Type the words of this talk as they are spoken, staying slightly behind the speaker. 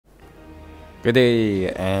Good day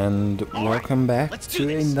and welcome back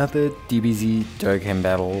to another DBZ Dokkan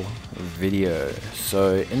battle video.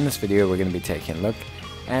 So in this video we're going to be taking a look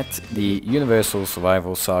at the Universal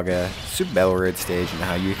Survival Saga Super Battle Road stage and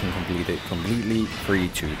how you can complete it completely free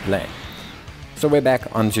to play. So we're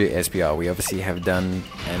back onto SPR. We obviously have done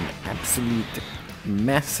an absolute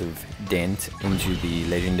massive dent into the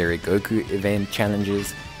Legendary Goku event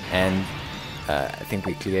challenges, and I think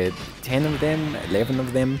we cleared 10 of them, 11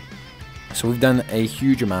 of them. So we've done a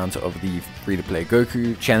huge amount of the free-to-play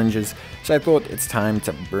Goku challenges, so I thought it's time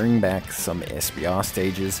to bring back some SPR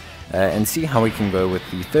stages and see how we can go with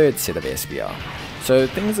the third set of SPR. So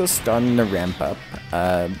things are starting to ramp up.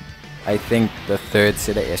 I think the third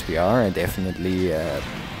set of SPR are definitely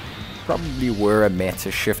probably were a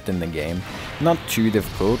meta shift in the game. Not too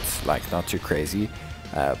difficult, like not too crazy.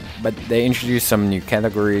 But they introduced some new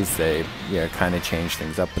categories. They kind of changed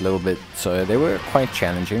things up a little bit, so they were quite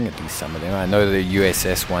challenging, at least some of them. I know the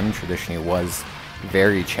USS one traditionally was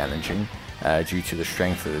very challenging due to the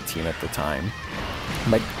strength of the team at the time.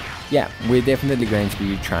 But yeah, we're definitely going to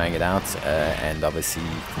be trying it out and obviously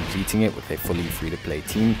completing it with a fully free-to-play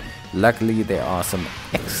team. Luckily, there are some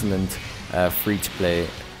excellent free-to-play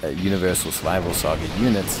Universal Survival Saga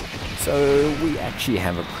units, so we actually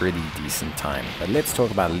have a pretty decent time. But let's talk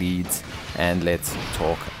about leads and let's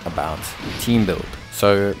talk about team build.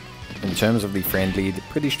 So in terms of the friend lead,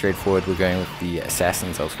 pretty straightforward. We're going with the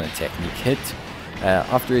Assassin's Ultimate Technique hit.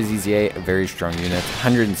 After his EZA, a very strong unit,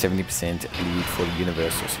 170% lead for the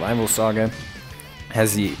Universal Survival Saga.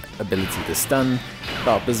 Has the ability to stun the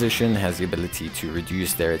opposition, has the ability to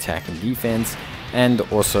reduce their attack and defense, and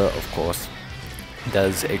also, of course,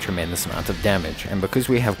 does a tremendous amount of damage. And because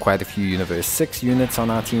we have quite a few Universe 6 units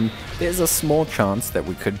on our team, there's a small chance that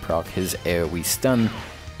we could proc his AoE stun,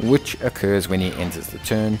 which occurs when he enters the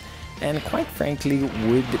turn, and quite frankly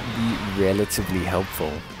would be relatively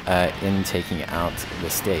helpful in taking out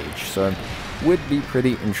the stage. So would be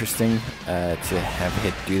pretty interesting to have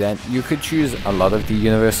Hit do that. You could choose a lot of the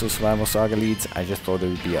Universal Survival Saga leads. I just thought it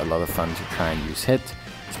would be a lot of fun to try and use Hit,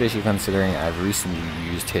 especially considering I've recently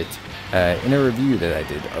used Hit in a review that I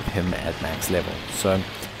did of him at max level. So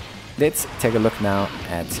let's take a look now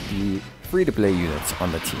at the free-to-play units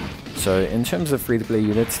on the team. So in terms of free-to-play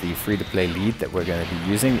units, the free-to-play lead that we're going to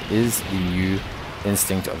be using is the new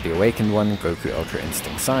Instinct of the Awakened one, Goku Ultra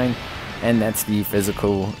Instinct Sign, and that's the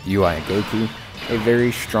physical UI Goku. A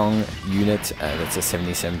very strong unit that's a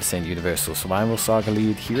 77% Universal Survival Saga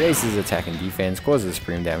lead. He raises attack and defense, causes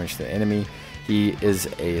supreme damage to the enemy. He is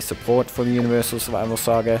a support for the Universal Survival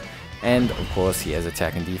Saga, and of course he has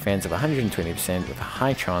attack and defense of 120% with a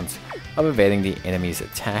high chance of evading the enemy's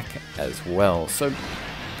attack as well. So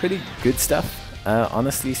pretty good stuff,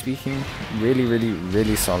 honestly speaking.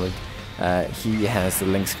 Really solid. He has the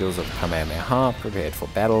link skills of Kamehameha, Prepared for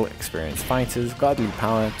Battle, Experienced Fighters, Godly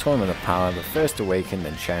Power, Tournament of Power, The First Awakened,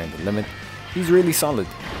 and Sharing the Limit. He's really solid.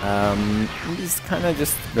 He's kind of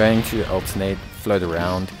just going to alternate, float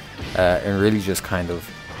around, and really just kind of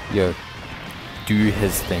do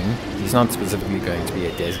his thing. He's not specifically going to be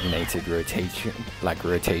a designated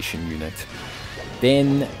rotation unit.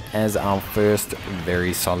 Then, as our first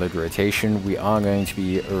very solid rotation, we are going to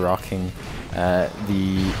be rocking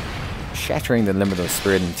the Shattering the Limit of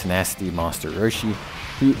Spirit and Tenacity Master Roshi,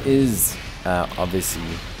 who is obviously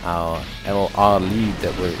our LR lead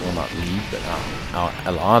that we're, well, not lead, but our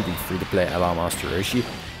LR, the free-to-play LR Master Roshi.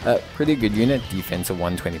 Pretty good unit, defense of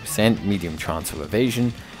 120%, medium chance of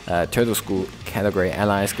evasion. Total School category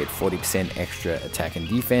allies get 40% extra attack and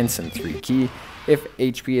defense and 3 key. If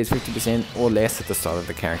HP is 50% or less at the start of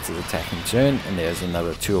the character's attacking turn, and there's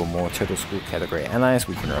another 2 or more Total School category allies,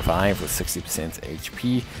 we can revive with 60%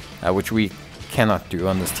 HP, which we cannot do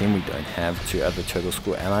on this team. We don't have 2 other Total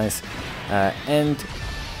School allies. And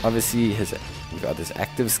obviously we've got this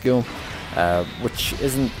active skill, which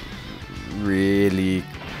isn't really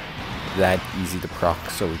that easy to proc,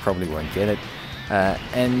 so we probably won't get it.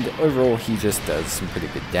 And overall he just does some pretty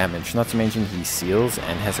good damage, not to mention he seals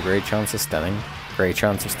and has a great chance of stunning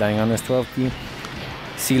on his 12 key,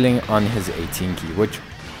 sealing on his 18 key, which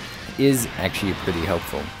is actually pretty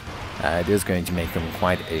helpful. It is going to make him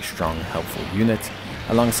quite a strong, helpful unit.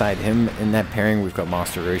 Alongside him in that pairing we've got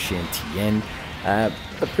Master Roshi and Tien.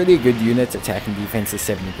 A pretty good unit, attack and defense is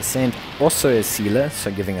 70%, also a sealer,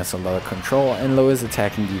 so giving us a lot of control, and lowers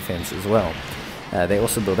attack and defense as well. They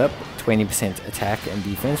also build up 20% attack and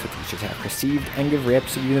defense with each attack received, and give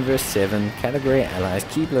reps of Universe 7 category allies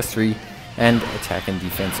key +3 and attack and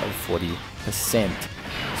defense of 40%.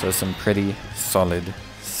 So some pretty solid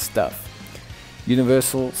stuff.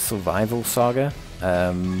 Universal Survival Saga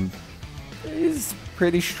is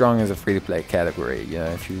pretty strong as a free-to-play category. You know,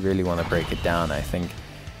 if you really want to break it down, I think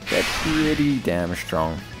they're pretty damn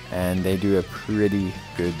strong, and they do a pretty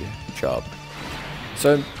good job.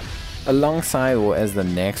 So alongside, or as the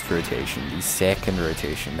next rotation, the second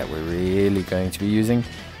rotation that we're really going to be using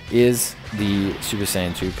is the Super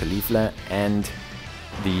Saiyan 2 Caulifla and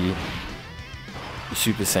the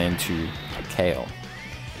Super Saiyan 2 Kale.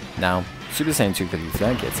 Now, Super Saiyan 2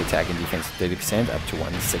 Caulifla gets attack and defense 30% up to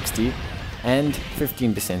 160 and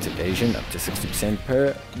 15% evasion up to 60%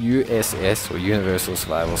 per USS or Universal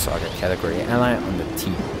Survival Saga category ally on the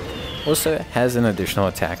team. Also has an additional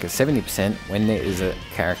attack of 70% when there is a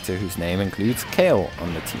character whose name includes Kale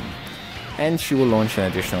on the team. And she will launch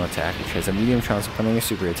an additional attack which has a medium chance of becoming a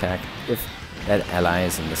super attack if that ally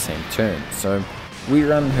is in the same turn. So we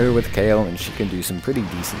run her with Kale and she can do some pretty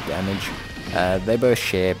decent damage. They both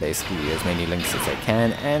share basically as many links as they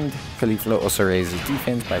can, and Caulifla also raises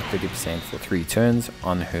defense by 30% for 3 turns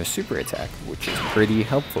on her super attack, which is pretty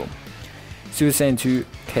helpful. Super Saiyan 2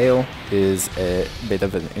 Kale is a bit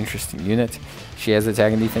of an interesting unit. She has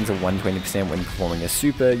attack and defense of 120% when performing a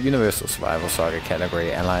super. Universal Survival Saga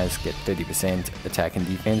category allies get 30% attack and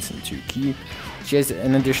defense and 2 ki. She has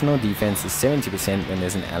an additional defense of 70% when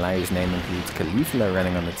there's an ally whose name includes Caulifla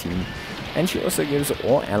running on the team. And she also gives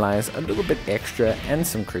all allies a little bit extra and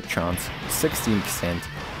some crit chance, 16%,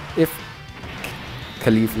 if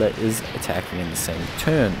Caulifla is attacking in the same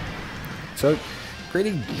turn. So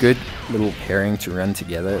pretty good little pairing to run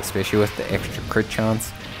together, especially with the extra crit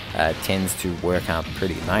chance. Tends to work out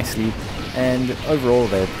pretty nicely, and overall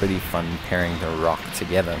they're pretty fun pairing to rock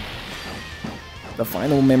together. The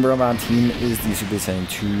final member of our team is the Super Saiyan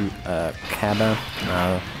 2 Cabba.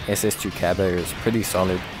 SS2 Cabba is pretty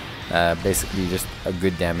solid, basically just a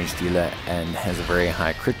good damage dealer and has a very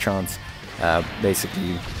high crit chance,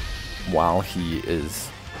 basically while he is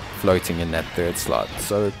floating in that 3rd slot.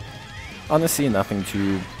 So honestly, nothing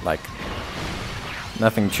too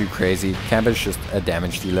crazy. Cabba's just a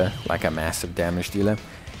damage dealer, like a massive damage dealer,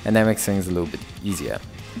 and that makes things a little bit easier.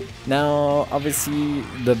 Now, obviously,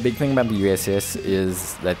 the big thing about the USS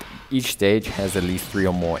is that each stage has at least 3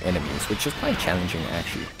 or more enemies, which is quite challenging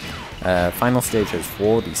actually. Final stage has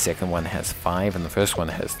 4, the second one has 5, and the first one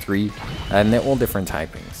has 3, and they're all different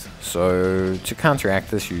typings. So to counteract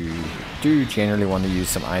this, you do generally want to use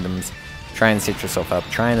some items. Try and set yourself up,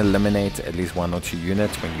 try and eliminate at least 1 or 2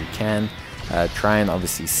 units when you can. Try and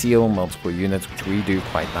obviously seal multiple units, which we do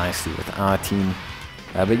quite nicely with our team.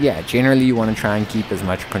 But yeah, generally you want to try and keep as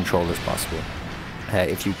much control as possible.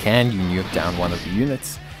 If you can, you nuke down one of the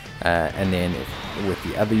units, and then with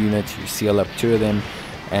the other units you seal up 2 of them,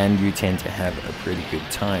 and you tend to have a pretty good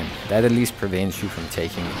time. That at least prevents you from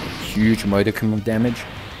taking a huge modicum of damage,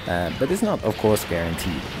 but it's not of course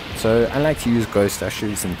guaranteed. So I like to use ghost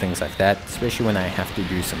ushers and things like that, especially when I have to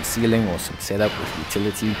do some sealing or some setup with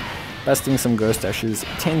utility. Busting some ghost ushers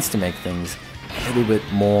tends to make things a little bit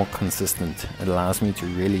more consistent. It allows me to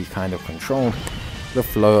really kind of control the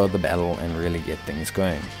flow of the battle and really get things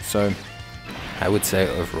going. So I would say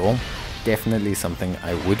overall, definitely something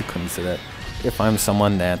I would consider if I'm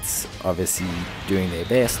someone that's obviously doing their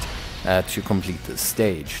best to complete this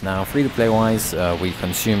stage. Now, free-to-play wise, we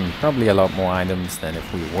consume probably a lot more items than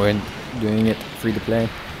if we weren't doing it free-to-play,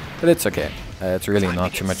 but it's okay. It's really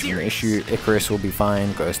not too much of an issue. Icarus will be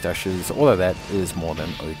fine, Ghost Ushers, all of that is more than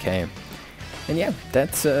okay. And yeah,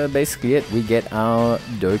 that's basically it. We get our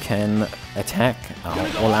Dokkan attack, our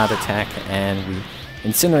all-out attack, and we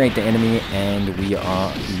incinerate the enemy, and we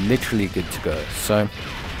are literally good to go. So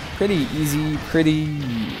pretty easy,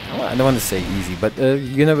 well, I don't want to say easy, but the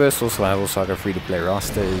Universal Survival Saga free-to-play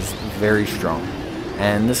roster is very strong,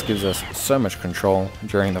 and this gives us so much control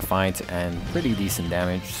during the fight and pretty decent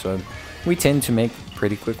damage, so we tend to make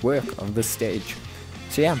pretty quick work of this stage.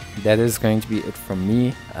 So yeah, that is going to be it from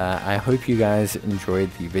me. I hope you guys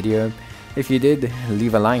enjoyed the video. If you did,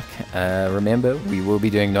 leave a like. Remember, we will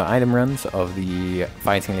be doing no item runs of the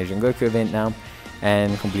Fighting Legend Goku event now,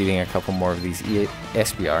 and completing a couple more of these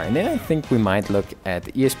SBR, and then I think we might look at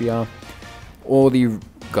the ESBR or the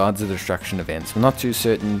Gods of Destruction events. I'm not too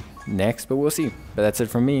certain next, but we'll see. But that's it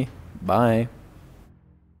from me. Bye.